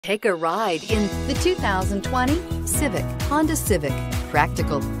Take a ride in the 2020 Civic, Honda Civic.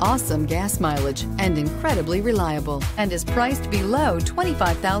 Practical, awesome gas mileage, and incredibly reliable, and is priced below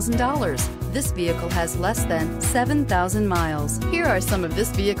 $25,000. This vehicle has less than 7,000 miles. Here are some of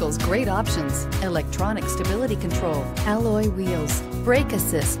this vehicle's great options: electronic stability control, alloy wheels, brake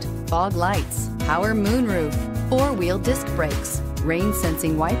assist, fog lights, power moonroof, four-wheel disc brakes,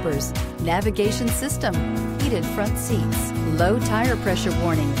 rain-sensing wipers, navigation system, heated front seats, low tire pressure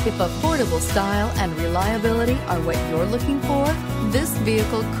warning. If affordable style and reliability are what you're looking for, this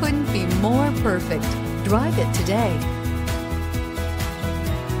vehicle couldn't be more perfect. Drive it today.